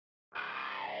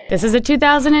This is a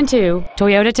 2002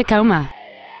 Toyota Tacoma.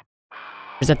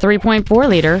 There's a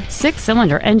 3.4-liter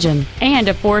 6-cylinder engine and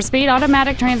a 4-speed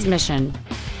automatic transmission.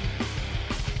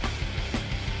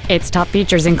 Its top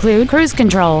features include cruise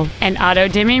control, an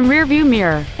auto-dimming rearview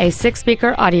mirror, a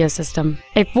 6-speaker audio system,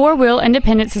 a 4-wheel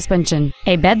independent suspension,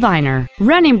 a bed liner,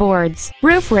 running boards,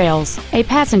 roof rails, a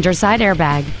passenger side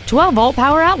airbag, 12-volt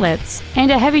power outlets,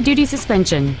 and a heavy-duty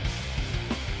suspension.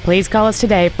 Please call us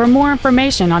today for more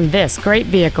information on this great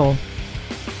vehicle.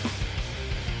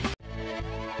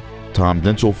 Tom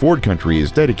Denchel Ford Country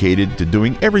is dedicated to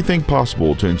doing everything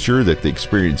possible to ensure that the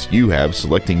experience you have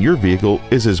selecting your vehicle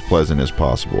is as pleasant as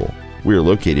possible. We are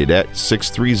located at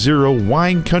 630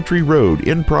 Wine Country Road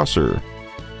in Prosser.